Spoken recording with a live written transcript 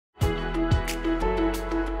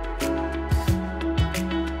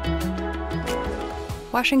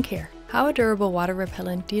Wash and care, how a durable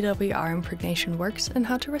water-repellent DWR impregnation works and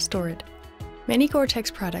how to restore it. Many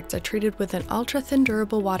Gore-Tex products are treated with an ultra-thin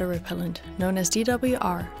durable water repellent known as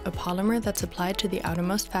DWR, a polymer that's applied to the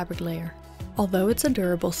outermost fabric layer. Although it's a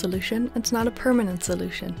durable solution, it's not a permanent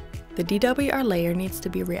solution. The DWR layer needs to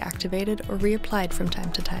be reactivated or reapplied from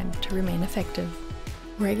time to time to remain effective.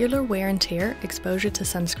 Regular wear and tear, exposure to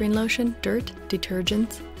sunscreen lotion, dirt,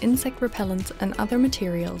 detergents, insect repellents, and other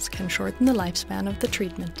materials can shorten the lifespan of the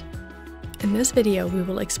treatment. In this video, we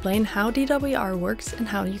will explain how DWR works and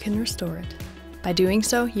how you can restore it. By doing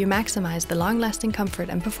so, you maximize the long-lasting comfort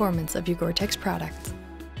and performance of your Gore-Tex products.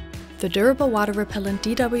 The durable water-repellent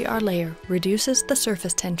DWR layer reduces the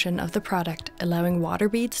surface tension of the product, allowing water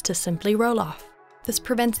beads to simply roll off. This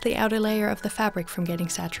prevents the outer layer of the fabric from getting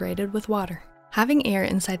saturated with water. Having air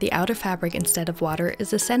inside the outer fabric instead of water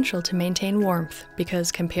is essential to maintain warmth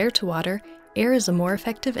because, compared to water, air is a more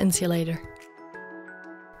effective insulator.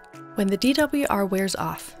 When the DWR wears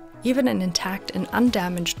off, even an intact and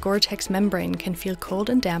undamaged Gore-Tex membrane can feel cold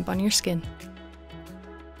and damp on your skin.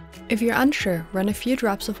 If you're unsure, run a few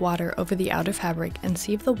drops of water over the outer fabric and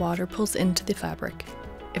see if the water pulls into the fabric.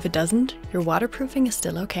 If it doesn't, your waterproofing is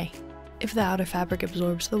still okay. If the outer fabric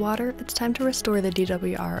absorbs the water, it's time to restore the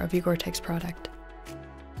DWR of your Gore-Tex product.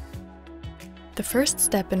 The first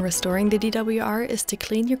step in restoring the DWR is to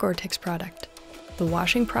clean your Gore-Tex product. The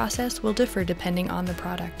washing process will differ depending on the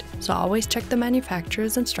product, so always check the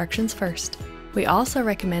manufacturer's instructions first. We also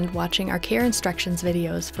recommend watching our care instructions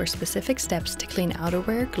videos for specific steps to clean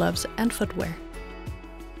outerwear, gloves, and footwear.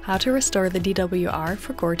 How to restore the DWR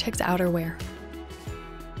for Gore-Tex outerwear.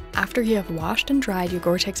 After you have washed and dried your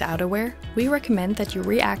Gore-Tex outerwear, we recommend that you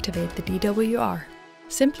reactivate the DWR.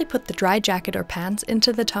 Simply put the dry jacket or pants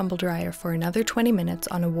into the tumble dryer for another 20 minutes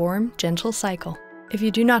on a warm, gentle cycle. If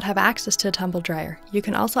you do not have access to a tumble dryer, you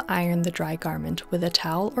can also iron the dry garment with a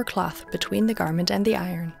towel or cloth between the garment and the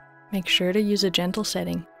iron. Make sure to use a gentle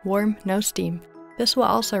setting, warm, no steam. This will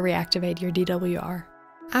also reactivate your DWR.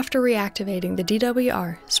 After reactivating the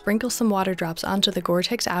DWR, sprinkle some water drops onto the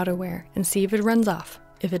Gore-Tex outerwear and see if it runs off.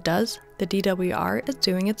 If it does, the DWR is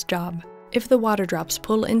doing its job. If the water drops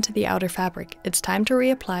pull into the outer fabric, it's time to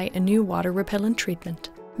reapply a new water repellent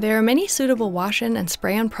treatment. There are many suitable wash-in and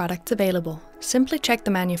spray-on products available. Simply check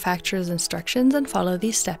the manufacturer's instructions and follow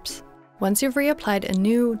these steps. Once you've reapplied a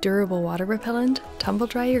new durable water repellent, tumble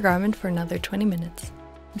dry your garment for another 20 minutes.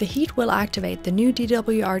 The heat will activate the new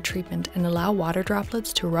DWR treatment and allow water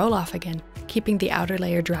droplets to roll off again, keeping the outer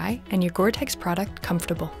layer dry and your Gore-Tex product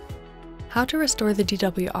comfortable. How to restore the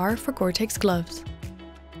DWR for Gore-Tex gloves.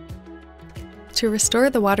 To restore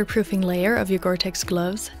the waterproofing layer of your Gore-Tex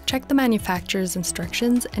gloves, check the manufacturer's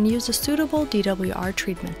instructions and use a suitable DWR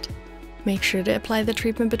treatment. Make sure to apply the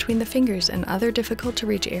treatment between the fingers and other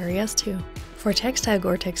difficult-to-reach areas too. For textile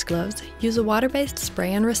Gore-Tex gloves, use a water-based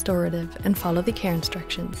spray and restorative and follow the care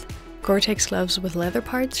instructions. Gore-Tex gloves with leather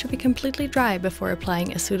parts should be completely dry before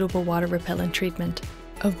applying a suitable water-repellent treatment.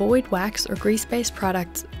 Avoid wax or grease-based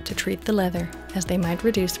products to treat the leather, as they might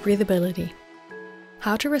reduce breathability.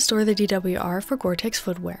 How to restore the DWR for Gore-Tex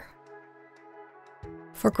footwear.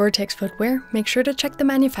 For Gore-Tex footwear, make sure to check the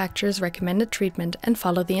manufacturer's recommended treatment and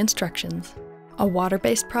follow the instructions. A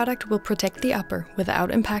water-based product will protect the upper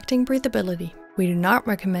without impacting breathability. We do not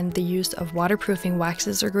recommend the use of waterproofing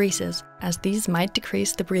waxes or greases, as these might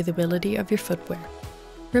decrease the breathability of your footwear.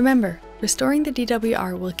 Remember, restoring the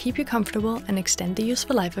DWR will keep you comfortable and extend the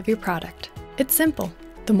useful life of your product. It's simple.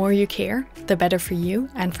 The more you care, the better for you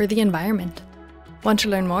and for the environment. Want to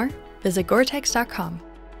learn more? Visit Gore-Tex.com.